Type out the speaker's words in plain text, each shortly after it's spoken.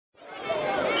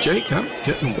Jake, I'm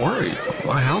getting worried.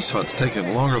 My house hunt's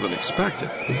taking longer than expected.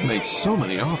 We've made so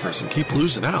many offers and keep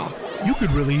losing out. You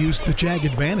could really use the JAG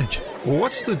Advantage.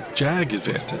 What's the JAG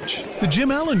Advantage? The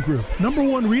Jim Allen Group,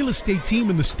 #1 real estate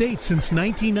team in the state since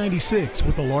 1996,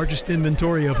 with the largest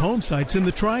inventory of home sites in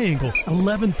the Triangle,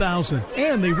 11,000.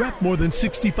 And they rep more than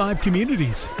 65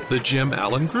 communities. The Jim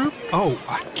Allen Group? Oh,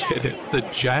 I get it. The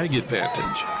JAG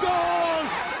Advantage.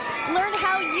 Learn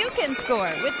how you can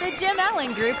score with the Jim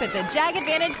Allen Group at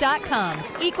thejagadvantage.com.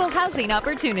 Equal housing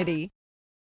opportunity.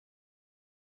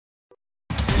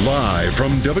 Live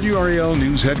from WRAL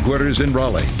News Headquarters in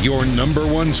Raleigh, your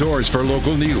 #1 source for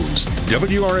local news.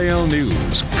 WRAL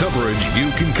News, coverage you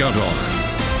can count on.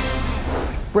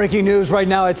 Breaking news right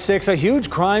now at 6. A huge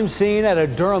crime scene at a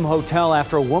Durham hotel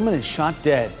after a woman is shot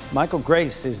dead. Michael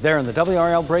Grace is there in the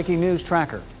WRAL Breaking News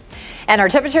Tracker. And our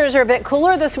temperatures are a bit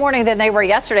cooler this morning than they were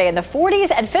yesterday. In the 40s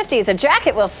and 50s, a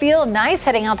jacket will feel nice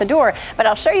heading out the door. But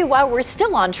I'll show you why we're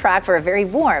still on track for a very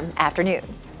warm afternoon.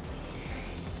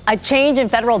 A change in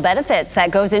federal benefits that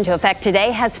goes into effect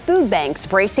today has food banks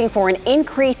bracing for an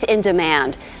increase in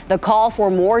demand. The call for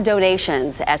more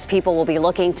donations as people will be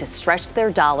looking to stretch their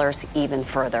dollars even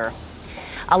further.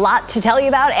 A lot to tell you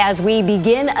about as we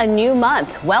begin a new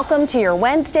month. Welcome to your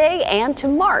Wednesday and to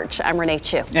March. I'm Renee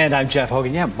Chu. And I'm Jeff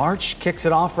Hogan. Yeah, March kicks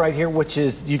it off right here, which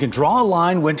is you can draw a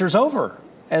line, winter's over.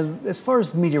 And as far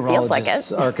as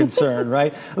meteorologists are concerned,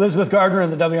 right? Elizabeth Gardner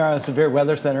in the WRAL Severe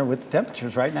Weather Center with the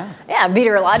temperatures right now. Yeah,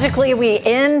 meteorologically, we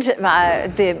end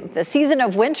the season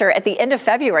of winter at the end of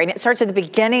February, and it starts at the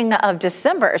beginning of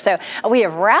December. So we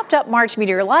have wrapped up March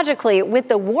meteorologically with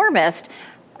the warmest.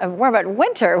 We're about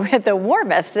winter with the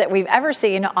warmest that we've ever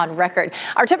seen on record.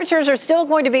 Our temperatures are still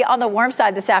going to be on the warm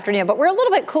side this afternoon, but we're a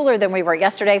little bit cooler than we were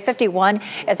yesterday. 51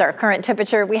 is our current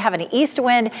temperature. We have an east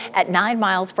wind at 9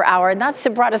 miles per hour, and that's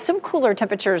brought us some cooler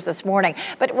temperatures this morning.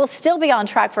 But we'll still be on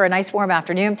track for a nice warm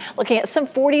afternoon. Looking at some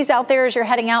 40s out there as you're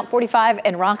heading out. 45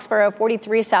 in Roxborough,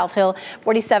 43 South Hill,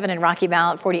 47 in Rocky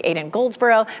Mount, 48 in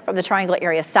Goldsboro. From the Triangle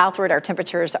area southward, our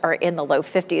temperatures are in the low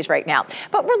 50s right now.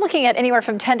 But we're looking at anywhere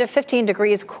from 10 to 15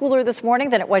 degrees cooler this morning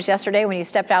than it was yesterday when you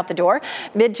stepped out the door.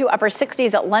 Mid to upper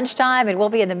 60s at lunchtime, and we'll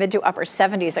be in the mid to upper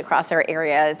 70s across our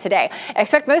area today.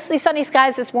 Expect mostly sunny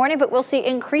skies this morning, but we'll see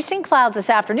increasing clouds this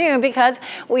afternoon because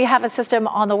we have a system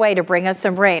on the way to bring us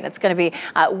some rain. It's going to be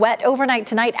wet overnight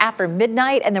tonight after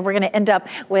midnight, and then we're going to end up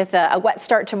with a wet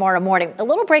start tomorrow morning. A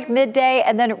little break midday,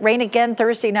 and then rain again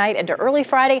Thursday night into early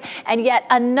Friday, and yet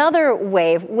another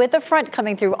wave with a front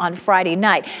coming through on Friday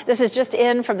night. This is just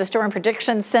in from the Storm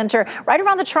Prediction Center. Right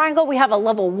around the Triangle, we have a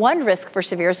level 1 risk for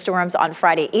severe storms on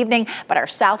Friday evening, but our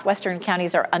southwestern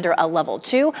counties are under a level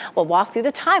 2. We'll walk through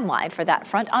the timeline for that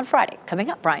front on Friday. Coming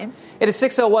up, Brian. It is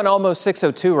 6:01, almost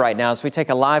 6:02 right now, as we take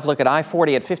a live look at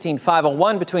I-40 at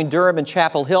 15501 between Durham and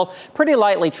Chapel Hill. Pretty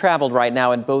lightly traveled right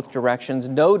now in both directions.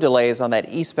 No delays on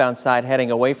that eastbound side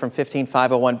heading away from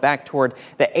 15501 back toward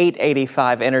the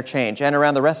 885 interchange. And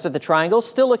around the rest of the Triangle,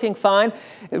 still looking fine.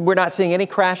 We're not seeing any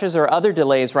crashes or other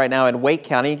delays right now in Wake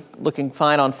County. Looking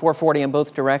fine on 440 in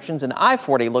both directions, and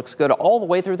I-40 looks good all the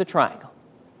way through the Triangle.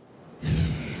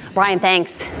 Brian,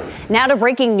 thanks. Now to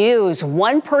breaking news.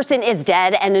 One person is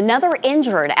dead and another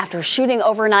injured after shooting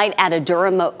overnight at a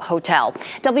Durham hotel.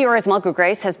 WRAL's Michael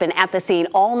Grace has been at the scene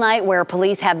all night, where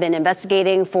police have been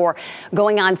investigating for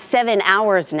going on 7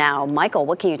 hours now. Michael,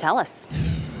 what can you tell us?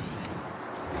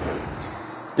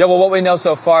 Yeah, well, what we know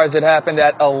so far is it happened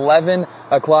at 11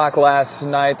 o'clock last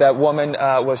night. That woman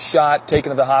was shot, taken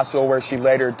to the hospital where she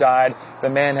later died. The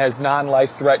man has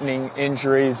non-life-threatening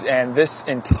injuries, and this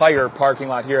entire parking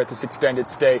lot here at this extended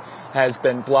stay has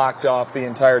been blocked off the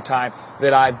entire time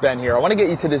that I've been here. I want to get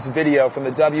you to this video from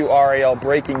the WRAL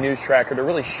Breaking News Tracker to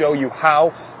really show you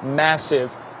how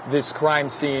massive this crime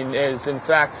scene is. In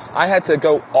fact, I had to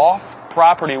go off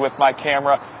property with my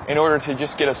camera in order to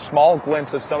just get a small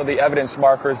glimpse of some of the evidence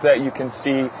markers that you can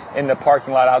see in the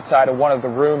parking lot outside of one of the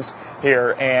rooms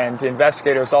here. And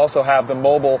investigators also have the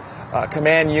mobile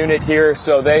command unit here,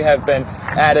 so they have been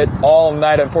at it all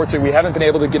night. Unfortunately, we haven't been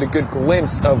able to get a good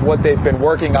glimpse of what they've been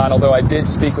working on, although I did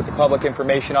speak with the public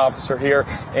information officer here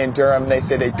in Durham. They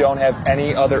say they don't have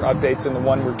any other updates than the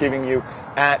one we're giving you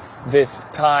at this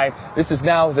time. This is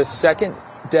now the second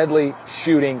deadly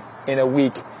shooting in a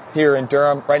week here in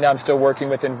Durham. Right now, I'm still working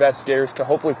with investigators to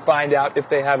hopefully find out if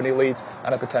they have any leads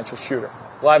on a potential shooter.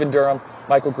 Live in Durham,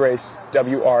 Michael Grace,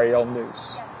 WRAL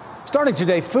News. Starting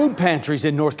today, food pantries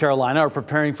in North Carolina are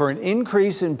preparing for an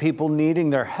increase in people needing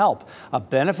their help. A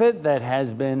benefit that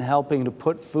has been helping to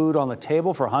put food on the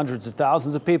table for hundreds of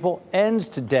thousands of people ends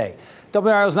today.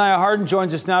 WRAL's Naya Harden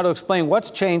joins us now to explain what's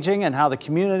changing and how the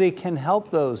community can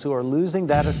help those who are losing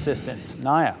that assistance.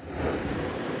 Naya.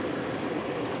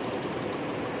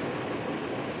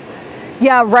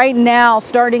 Yeah, right now,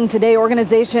 starting today,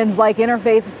 organizations like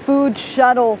Interfaith Food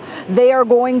Shuttle, they are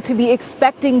going to be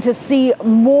expecting to see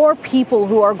more people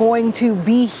who are going to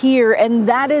be here. And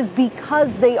that is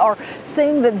because they are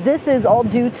saying that this is all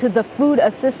due to the food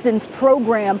assistance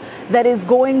program that is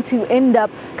going to end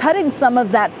up cutting some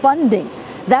of that funding.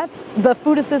 That's the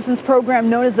food assistance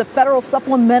program known as the Federal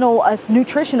Supplemental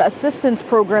Nutrition Assistance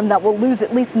Program that will lose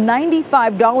at least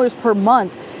 $95 per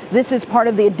month. This is part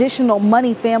of the additional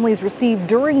money families received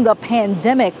during the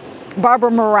pandemic. Barbara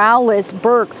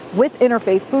Morales-Burke with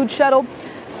Interfaith Food Shuttle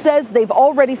says they've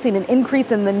already seen an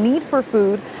increase in the need for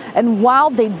food. And while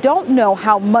they don't know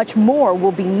how much more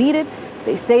will be needed,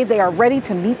 they say they are ready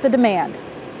to meet the demand.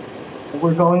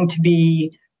 We're going to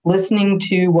be listening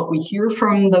to what we hear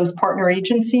from those partner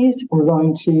agencies. We're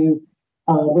going to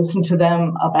listen to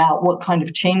them about what kind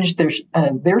of change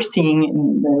they're seeing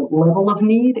in the level of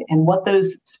need and what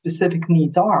those specific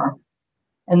needs are.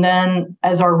 And then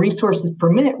as our resources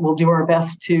permit, we'll do our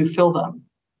best to fill them.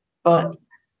 But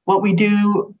what we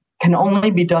do can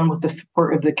only be done with the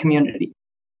support of the community.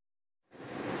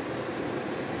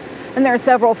 And there are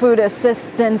several food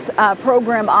assistance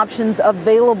program options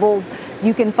available.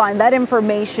 You can find that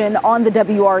information on the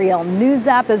WRAL News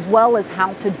app, as well as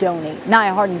how to donate.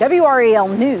 Nia Harden,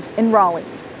 WRAL News in Raleigh.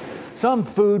 Some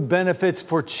food benefits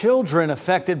for children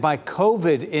affected by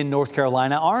COVID in North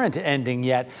Carolina aren't ending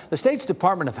yet. The state's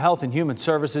Department of Health and Human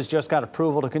Services just got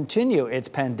approval to continue its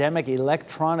Pandemic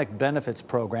Electronic Benefits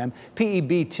Program,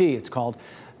 PEBT it's called.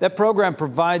 That program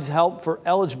provides help for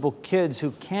eligible kids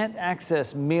who can't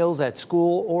access meals at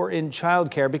school or in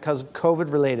childcare because of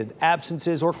COVID-related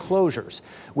absences or closures.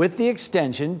 With the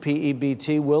extension,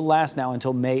 PEBT will last now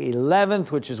until May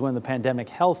 11th, which is when the pandemic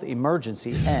health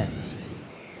emergency ends.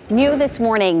 New this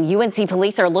morning, UNC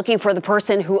police are looking for the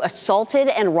person who assaulted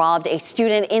and robbed a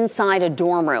student inside a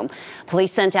dorm room.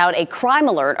 Police sent out a crime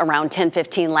alert around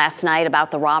 10:15 last night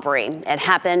about the robbery. It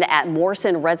happened at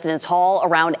Morrison Residence Hall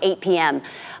around 8 p.m.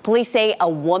 Police say a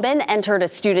woman entered a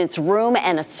student's room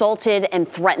and assaulted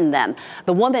and threatened them.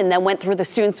 The woman then went through the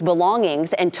student's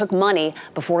belongings and took money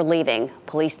before leaving.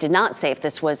 Police did not say if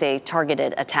this was a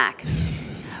targeted attack.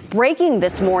 Breaking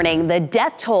this morning, the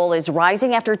death toll is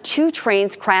rising after 2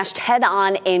 trains crashed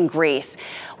head-on in Greece.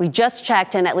 We just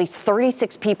checked and at least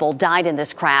 36 people died in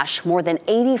this crash. More than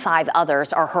 85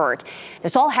 others are hurt.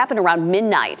 This all happened around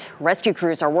midnight. Rescue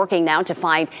crews are working now to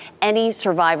find any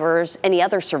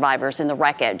other survivors in the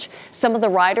wreckage. Some of the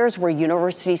riders were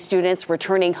university students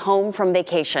returning home from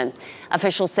vacation.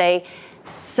 Officials say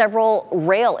several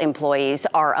rail employees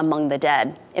are among the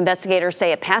dead. Investigators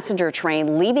say a passenger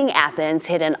train leaving Athens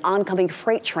hit an oncoming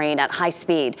freight train at high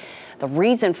speed. The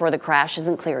reason for the crash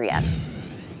isn't clear yet.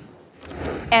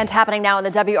 And happening now in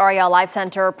the WRAL Live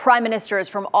Center, prime ministers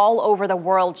from all over the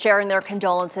world sharing their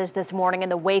condolences this morning in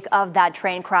the wake of that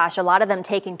train crash, a lot of them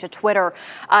taking to Twitter.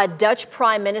 Dutch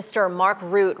Prime Minister Mark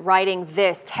Rutte writing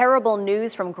this: terrible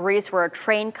news from Greece where a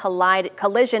train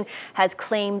collision has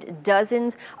claimed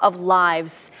dozens of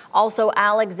lives. Also,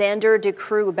 Alexander De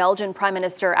Croo, Belgian Prime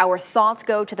Minister, our thoughts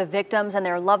go to the victims and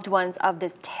their loved ones of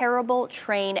this terrible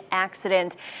train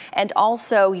accident. And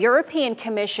also, European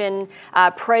Commission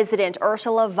President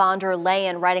Ursula von der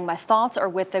Leyen writing, my thoughts are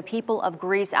with the people of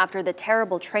Greece after the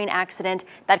terrible train accident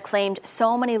that claimed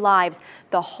so many lives.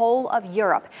 The whole of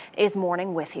Europe is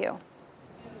mourning with you.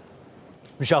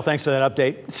 Michelle, thanks for that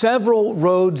update. Several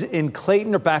roads in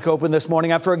Clayton are back open this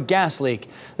morning after a gas leak.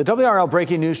 The WRAL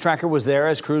Breaking News Tracker was there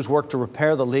as crews worked to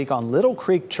repair the leak on Little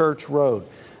Creek Church Road.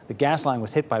 The gas line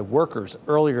was hit by workers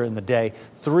earlier in the day.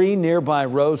 3 nearby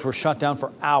roads were shut down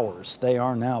for hours. They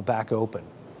are now back open.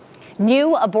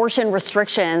 New abortion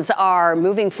restrictions are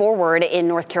moving forward in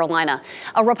North Carolina.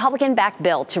 A Republican-backed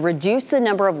bill to reduce the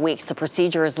number of weeks the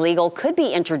procedure is legal could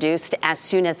be introduced as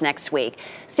soon as next week.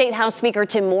 State House Speaker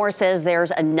Tim Moore says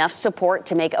there's enough support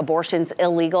to make abortions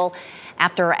illegal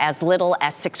after as little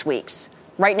as 6 weeks.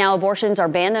 Right now, abortions are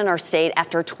banned in our state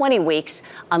after 20 weeks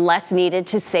unless needed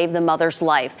to save the mother's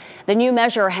life. The new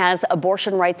measure has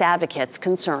abortion rights advocates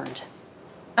concerned.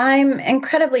 I'm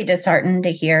incredibly disheartened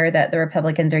to hear that the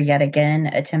Republicans are yet again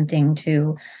attempting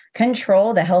to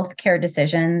control the healthcare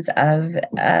decisions of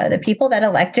the people that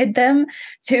elected them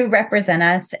to represent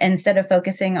us instead of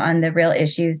focusing on the real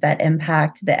issues that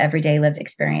impact the everyday lived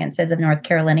experiences of North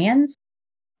Carolinians.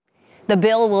 The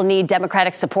bill will need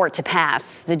Democratic support to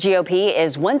pass. The GOP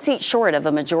is 1 seat short of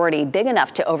a majority big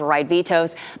enough to override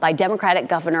vetoes by Democratic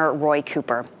Governor Roy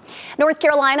Cooper. North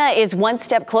Carolina is one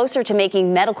step closer to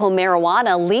making medical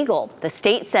marijuana legal. The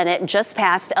state Senate just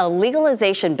passed a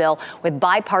legalization bill with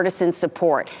bipartisan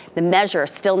support. The measure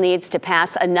still needs to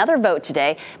pass another vote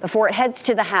today before it heads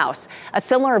to the House. A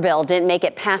similar bill didn't make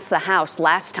it past the House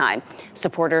last time.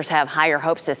 Supporters have higher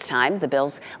hopes this time. The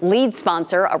bill's lead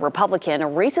sponsor, a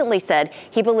Republican, recently said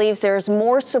he believes there's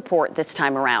more support this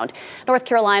time around. North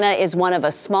Carolina is one of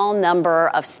a small number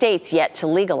of states yet to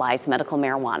legalize medical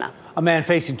marijuana. A man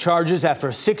facing charges after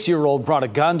a 6-year-old brought a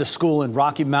gun to school in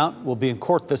Rocky Mount will be in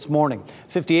court this morning.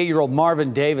 58-year-old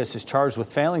Marvin Davis is charged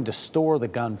with failing to store the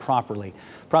gun properly.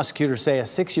 Prosecutors say a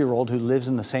 6-year-old who lives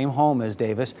in the same home as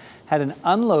Davis had an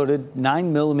unloaded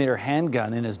 9mm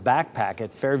handgun in his backpack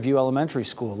at Fairview Elementary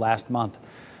School last month.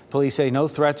 Police say no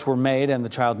threats were made and the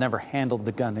child never handled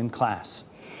the gun in class.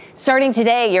 Starting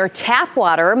today, your tap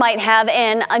water might have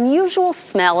an unusual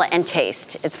smell and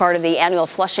taste. It's part of the annual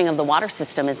flushing of the water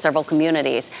system in several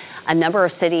communities. A number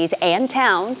of cities and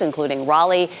towns, including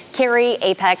Raleigh, Cary,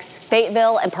 Apex,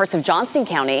 Fayetteville, and parts of Johnston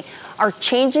County, are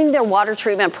changing their water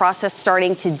treatment process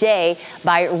starting today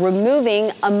by removing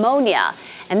ammonia.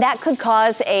 And that could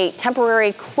cause a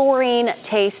temporary chlorine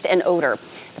taste and odor.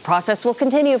 The process will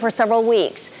continue for several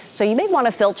weeks, so you may want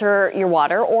to filter your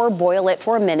water or boil it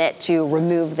for a minute to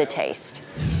remove the taste.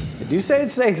 They do say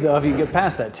it's safe, though, if you can get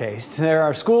past that taste. There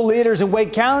are school leaders in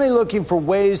Wake County looking for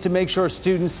ways to make sure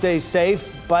students stay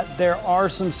safe, but there are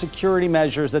some security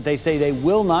measures that they say they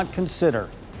will not consider.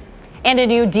 And a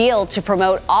new deal to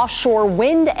promote offshore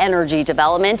wind energy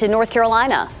development in North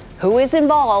Carolina. Who is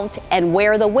involved and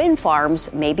where the wind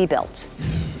farms may be built.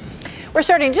 We're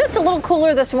starting just a little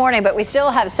cooler this morning, but we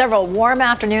still have several warm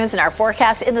afternoons in our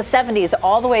forecast in the 70s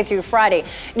all the way through Friday.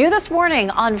 New this morning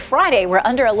on Friday, we're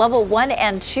under a level 1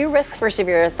 and 2 risk for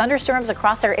severe thunderstorms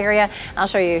across our area. I'll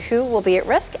show you who will be at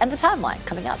risk and the timeline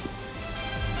coming up.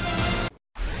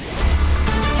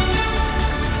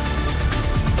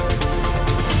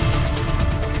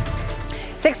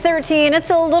 6:13. It's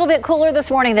a little bit cooler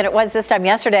this morning than it was this time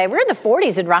yesterday. We're in the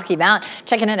 40s in Rocky Mount,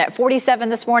 checking in at 47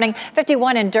 this morning,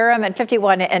 51 in Durham and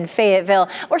 51 in Fayetteville.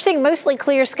 We're seeing mostly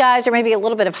clear skies or maybe a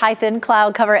little bit of high thin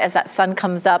cloud cover as that sun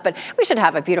comes up, but we should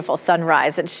have a beautiful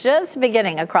sunrise. It's just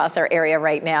beginning across our area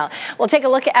right now. We'll take a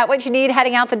look at what you need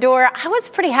heading out the door. I was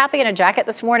pretty happy in a jacket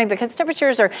this morning because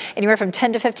temperatures are anywhere from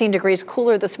 10 to 15 degrees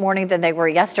cooler this morning than they were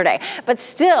yesterday. But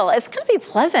still, it's going to be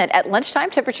pleasant. At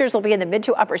lunchtime, temperatures will be in the mid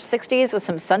to upper 60s with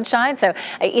some sunshine. So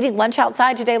eating lunch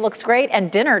outside today looks great. And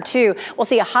dinner, too. We'll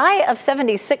see a high of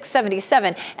 76,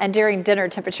 77. And during dinner,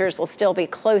 temperatures will still be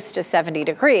close to 70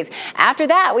 degrees. After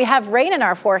that, we have rain in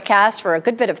our forecast for a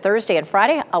good bit of Thursday and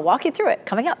Friday. I'll walk you through it.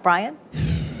 Coming up, Brian.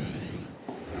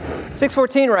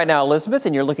 6:14 right now, Elizabeth,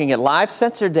 and you're looking at live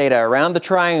sensor data around the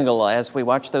triangle as we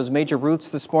watch those major routes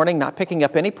this morning, not picking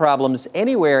up any problems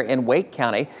anywhere in Wake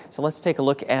County. So let's take a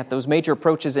look at those major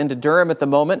approaches into Durham at the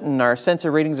moment, and our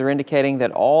sensor readings are indicating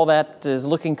that all that is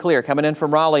looking clear. Coming in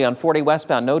from Raleigh on 40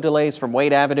 westbound, no delays from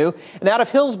Wade Avenue, and out of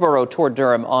Hillsborough toward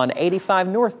Durham on 85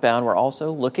 northbound, we're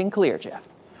also looking clear, Jeff.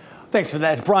 Thanks for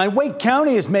that, Brian. Wake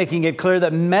County is making it clear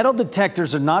that metal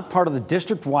detectors are not part of the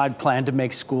district-wide plan to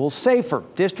make schools safer.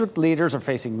 District leaders are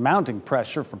facing mounting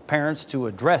pressure from parents to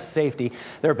address safety.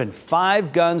 There have been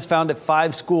 5 guns found at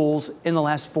 5 schools in the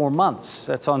last 4 months.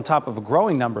 That's on top of a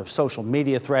growing number of social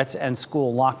media threats and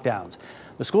school lockdowns.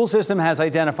 The school system has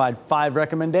identified 5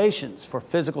 recommendations for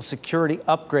physical security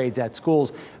upgrades at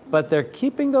schools, but they're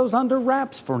keeping those under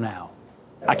wraps for now.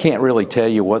 I can't really tell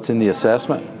you what's in the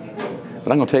assessment,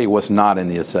 but I'm going to tell you what's not in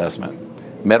the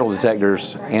assessment. Metal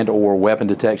detectors and or weapon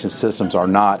detection systems are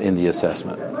not in the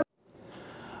assessment.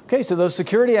 Okay, so those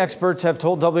security experts have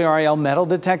told WRAL metal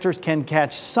detectors can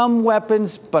catch some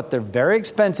weapons, but they're very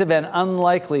expensive and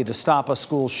unlikely to stop a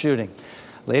school shooting.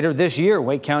 Later this year,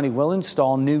 Wake County will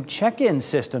install new check-in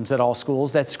systems at all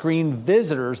schools that screen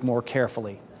visitors more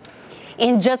carefully.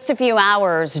 In just a few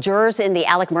hours, jurors in the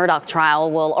Alec Murdaugh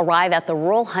trial will arrive at the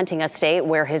rural hunting estate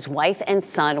where his wife and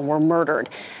son were murdered.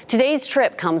 Today's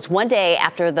trip comes one day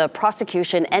after the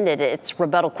prosecution ended its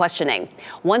rebuttal questioning.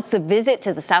 Once the visit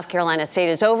to the South Carolina estate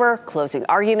is over, closing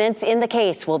arguments in the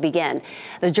case will begin.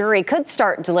 The jury could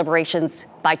start deliberations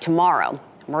by tomorrow.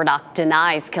 Murdaugh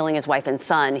denies killing his wife and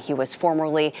son. He was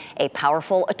formerly a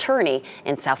powerful attorney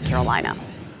in South Carolina.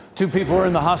 2 people were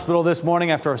in the hospital this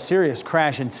morning after a serious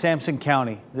crash in Sampson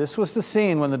County. This was the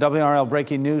scene when the WRAL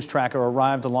Breaking News Tracker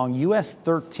arrived along US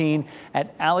 13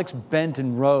 at Alex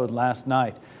Benton Road last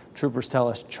night. Troopers tell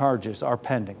us charges are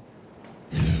pending.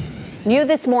 New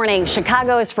this morning,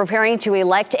 Chicago is preparing to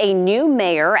elect a new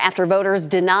mayor after voters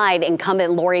denied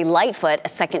incumbent Lori Lightfoot a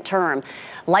second term.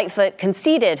 Lightfoot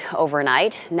conceded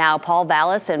overnight. Now Paul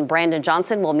Vallas and Brandon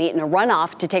Johnson will meet in a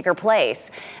runoff to take her place.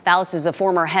 Vallas is a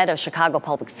former head of Chicago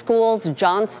Public Schools.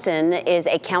 Johnson is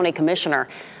a county commissioner.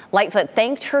 Lightfoot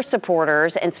thanked her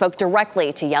supporters and spoke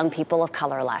directly to young people of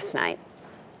color last night.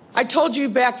 I told you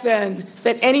back then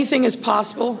that anything is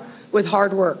possible with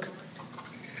hard work.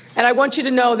 And I want you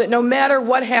to know that no matter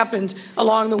what happens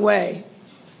along the way,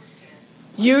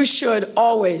 you should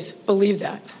always believe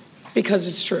that, because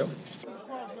it's true.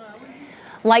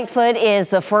 Lightfoot is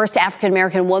the first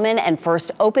African-American woman and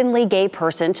first openly gay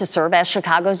person to serve as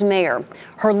Chicago's mayor.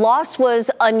 Her loss was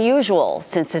unusual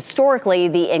since historically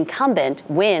the incumbent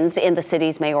wins in the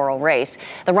city's mayoral race.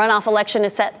 The runoff election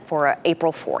is set for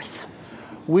April 4th.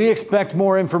 We expect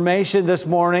more information this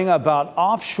morning about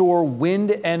offshore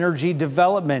wind energy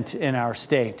development in our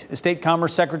state. State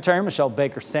Commerce Secretary Michelle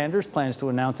Baker Sanders plans to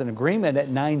announce an agreement at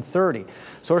 9:30.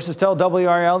 Sources tell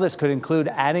WRAL this could include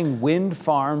adding wind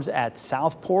farms at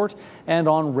Southport and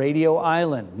on Radio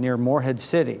Island near Morehead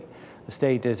City. The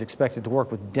state is expected to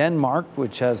work with Denmark,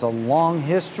 which has a long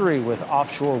history with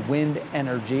offshore wind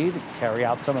energy, to carry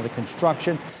out some of the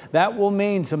construction. That will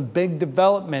mean some big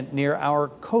development near our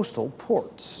coastal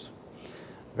ports.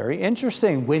 Very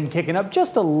interesting. Wind kicking up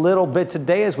just a little bit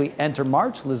today as we enter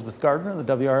March. Elizabeth Gardner, the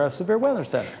WRS Severe Weather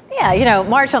Center. Yeah,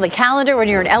 March on the calendar when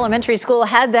you're in elementary school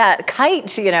had that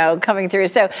kite, coming through.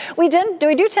 So we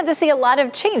do tend to see a lot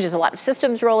of changes. A lot of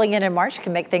systems rolling in March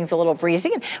can make things a little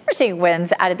breezy. And we're seeing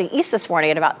winds out of the east this morning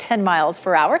at about 10 miles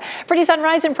per hour. Pretty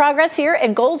sunrise in progress here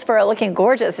in Goldsboro, looking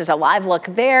gorgeous. There's a live look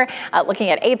there, looking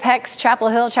at Apex, Chapel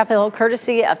Hill,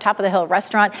 courtesy of Top of the Hill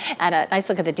Restaurant, and a nice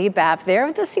look at the DBAP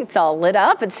there. The seats all lit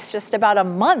up. It's just about a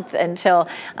month until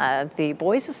the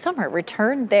boys of summer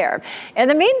return there. In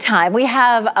the meantime, we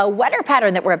have a wetter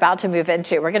pattern that we're about to move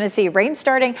into. We're going to see rain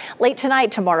starting late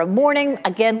tonight, tomorrow morning,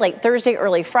 again late Thursday,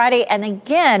 early Friday, and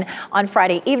again on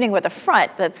Friday evening with a front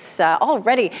that's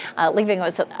already leaving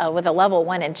us with a level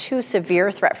 1 and 2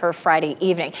 severe threat for Friday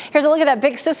evening. Here's a look at that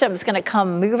big system that's going to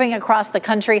come moving across the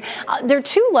country. There are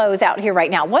two lows out here right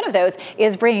now. One of those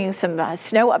is bringing some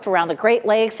snow up around the Great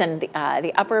Lakes and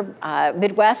the upper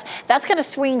Midwest. That's going to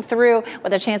swing through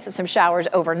with a chance of some showers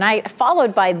overnight,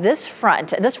 followed by this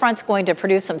front. This front's going to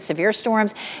produce some severe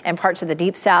storms in parts of the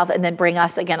deep south and then bring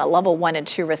us, again, a level 1 and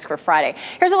 2 risk for Friday.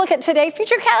 Here's a look at today.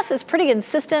 Futurecast is pretty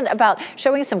insistent about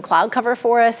showing some cloud cover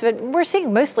for us, but we're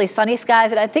seeing mostly sunny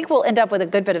skies, and I think we'll end up with a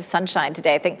good bit of sunshine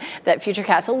today. I think that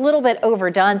Futurecast a little bit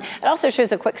overdone. It also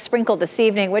shows a quick sprinkle this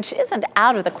evening, which isn't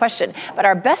out of the question, but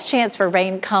our best chance for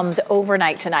rain comes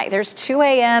overnight tonight. There's 2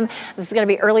 a.m. This is going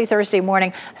to be early Thursday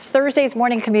morning. Thursday's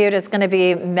morning commute is going to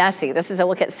be messy. This is a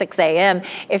look at 6 a.m.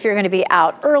 If you're going to be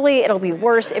out early, it'll be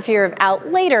worse. If you're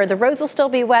out later, the roads will still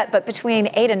be wet, but between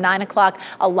 8 and 9 o'clock,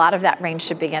 a lot of that rain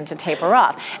should begin to taper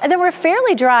off. And then we're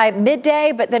fairly dry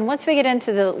midday, but then once we get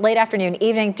into the late afternoon,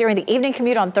 evening, during the evening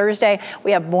commute on Thursday,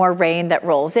 we have more rain that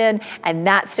rolls in, and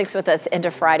that sticks with us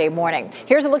into Friday morning.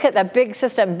 Here's a look at the big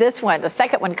system, this one, the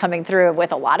second one coming through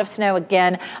with a lot of snow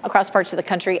again across parts of the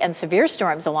country and severe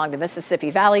storms along the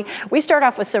Mississippi Valley. We start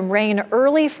off with some rain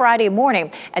early Friday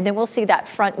morning, and then we'll see that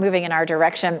front moving in our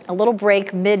direction. A little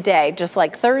break midday, just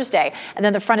like Thursday, and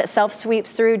then the front itself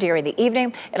sweeps through during the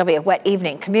evening. It'll be a wet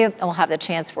evening commute, and we'll have the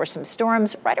chance for some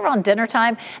storms right around dinner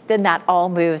time. Then that all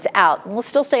moves out, and we'll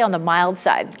still stay on the mild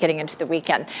side getting into the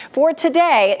weekend. For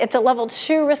today, it's a level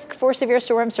 2 risk for severe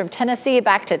storms from Tennessee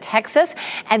back to Texas,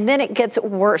 and then it gets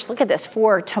worse. Look at this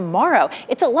for tomorrow.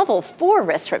 It's a level 4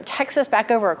 risk from Texas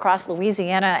back over across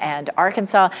Louisiana and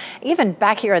Arkansas. Even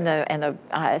back here in the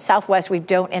Southwest, we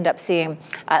don't end up seeing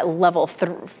level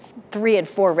 3 and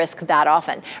 4 risk that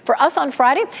often. For us on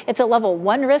Friday, it's a level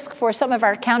 1 risk for some of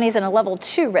our counties and a level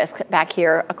 2 risk back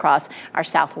here across our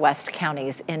Southwest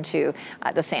counties into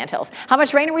the Sandhills. How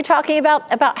much rain are we talking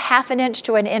about? About ½ an inch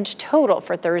to an inch total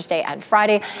for Thursday and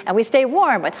Friday. And we stay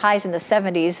warm with highs in the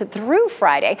 70s through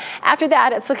Friday. After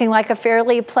that, it's looking like a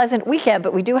fairly pleasant weekend,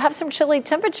 but we do have some chilly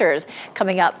temperatures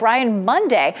coming up. Brian,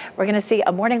 Monday, we're going to see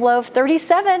a morning low of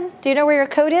 37. Do you know where your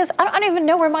coat is? I don't even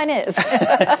know where mine is.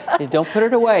 Don't put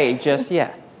it away just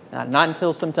yet. Not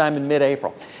until sometime in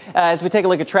mid-April. As we take a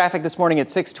look at traffic this morning at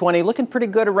 6:20, looking pretty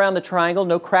good around the triangle.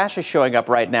 No crashes showing up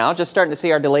right now. Just starting to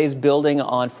see our delays building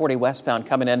on 40 westbound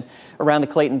coming in around the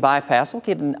Clayton bypass. We'll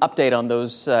get an update on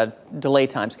those delay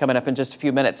times coming up in just a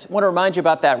few minutes. I want to remind you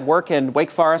about that work in Wake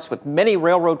Forest with many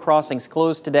railroad crossings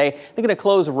closed today. They're going to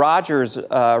close Rogers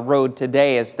Road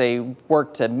today as they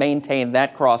work to maintain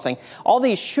that crossing. All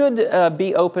these should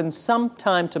be open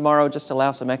sometime tomorrow. Just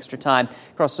allow some extra time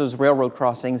across those railroad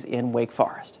crossings Republicans in Wake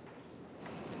Forest.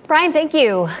 Brian, thank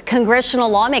you. Congressional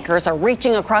lawmakers are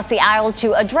reaching across the aisle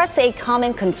to address a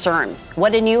common concern.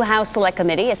 What a new House Select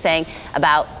Committee is saying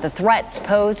about the threats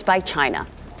posed by China.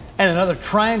 And another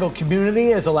Triangle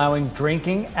community is allowing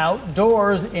drinking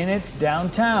outdoors in its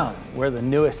downtown, where the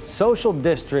newest social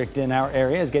district in our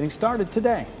area is getting started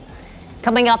today.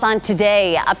 Coming up on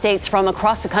Today, updates from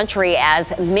across the country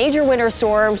as major winter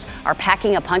storms are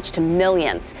packing a punch to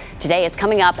millions. Today is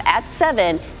coming up at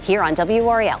 7 here on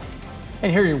WRAL.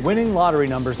 And here are your winning lottery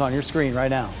numbers on your screen right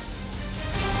now.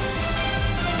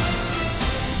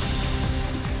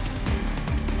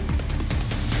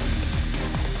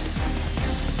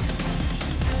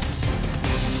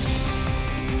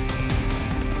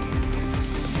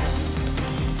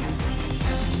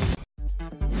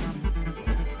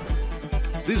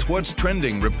 This What's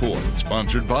Trending report,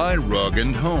 sponsored by Rug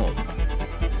 & Home.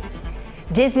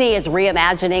 Disney is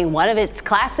reimagining one of its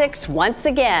classics once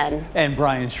again. And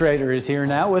Brian Schrader is here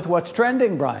now with What's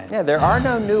Trending, Brian. Yeah, there are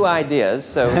no new ideas,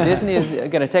 so Disney is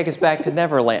going to take us back to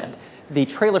Neverland. The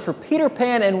trailer for Peter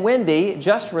Pan and Wendy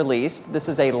just released. This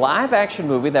is a live-action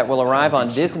movie that will arrive on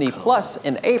Disney Plus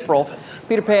in April.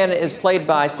 Peter Pan is played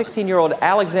by 16-year-old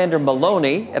Alexander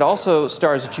Maloney. It also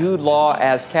stars Jude Law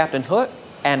as Captain Hook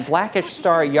and Blackish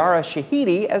star Yara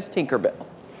Shahidi as Tinkerbell.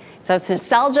 So it's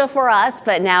nostalgia for us,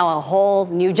 but now a whole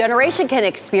new generation can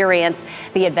experience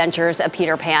the adventures of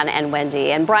Peter Pan and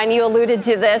Wendy. And Brian, you alluded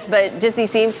to this, but Disney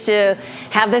seems to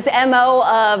have this MO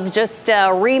of just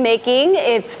remaking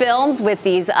its films with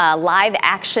these live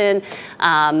action,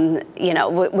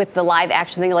 with the live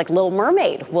action thing, like Little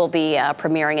Mermaid will be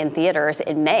premiering in theaters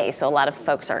in May. So a lot of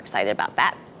folks are excited about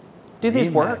that. Do these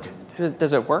work?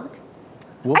 Does it work?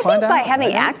 We'll I find think by out.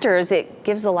 having actors, it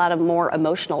gives a lot of more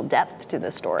emotional depth to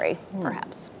the story,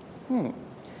 perhaps.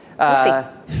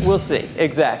 We'll see.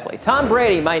 Exactly. Tom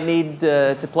Brady might need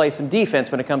to play some defense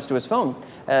when it comes to his phone.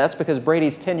 That's because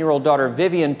Brady's 10-year-old daughter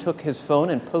Vivian took his phone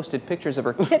and posted pictures of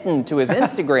her kitten to his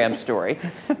Instagram story.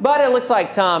 But it looks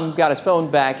like Tom got his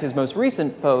phone back. His most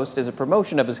recent post is a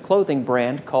promotion of his clothing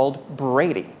brand called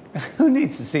Brady. Who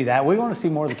needs to see that? We want to see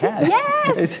more of the cats.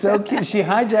 Yes! It's so cute. She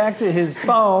hijacked his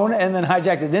phone and then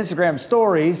hijacked his Instagram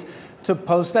stories to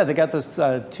post that. They got those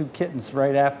two kittens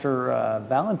right after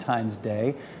Valentine's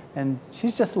Day, and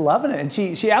she's just loving it.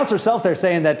 And she outs herself there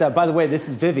saying that, by the way, this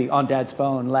is Vivi on Dad's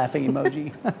phone, laughing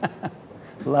emoji.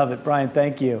 Love it, Brian.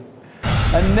 Thank you.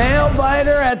 A nail biter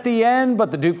at the end, but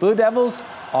the Duke Blue Devils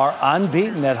are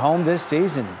unbeaten at home this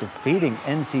season, defeating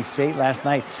NC State last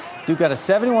night. Duke got a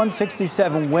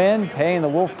 71-67 win, paying the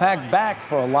Wolfpack back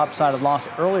for a lopsided loss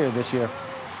earlier this year.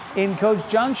 In Coach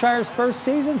Jon Scheyer's first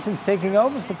season since taking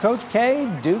over for Coach K,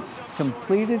 Duke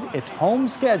completed its home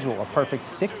schedule, a perfect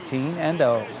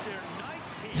 16-0.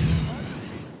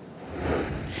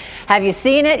 Have you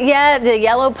seen it yet? The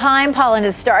yellow pine pollen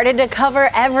has started to cover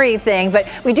everything, but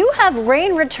we do have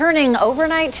rain returning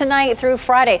overnight tonight through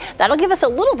Friday. That'll give us a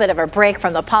little bit of a break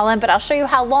from the pollen, but I'll show you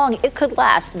how long it could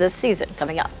last this season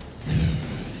coming up.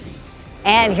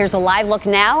 And here's a live look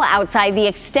now outside the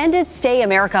Extended Stay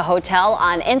America Hotel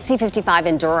on NC 55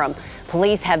 in Durham.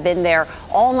 Police have been there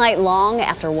all night long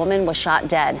after a woman was shot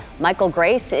dead. Michael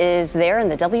Grace is there in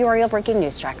the WRAL Breaking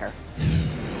News Tracker.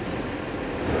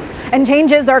 And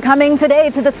changes are coming today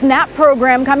to the SNAP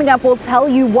program. Coming up, we'll tell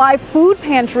you why food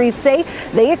pantries say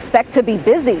they expect to be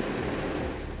busy.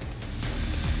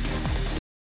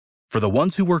 For the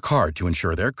ones who work hard to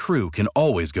ensure their crew can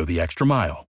always go the extra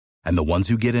mile, and the ones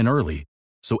who get in early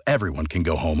so everyone can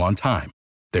go home on time,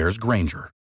 there's Grainger,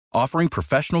 offering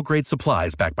professional-grade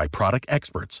supplies backed by product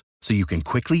experts so you can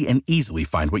quickly and easily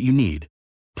find what you need.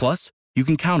 Plus, you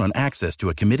can count on access to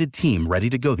a committed team ready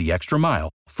to go the extra mile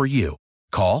for you.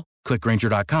 Call, click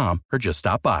Grainger.com, or just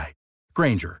stop by.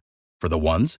 Grainger, for the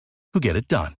ones who get it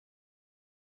done.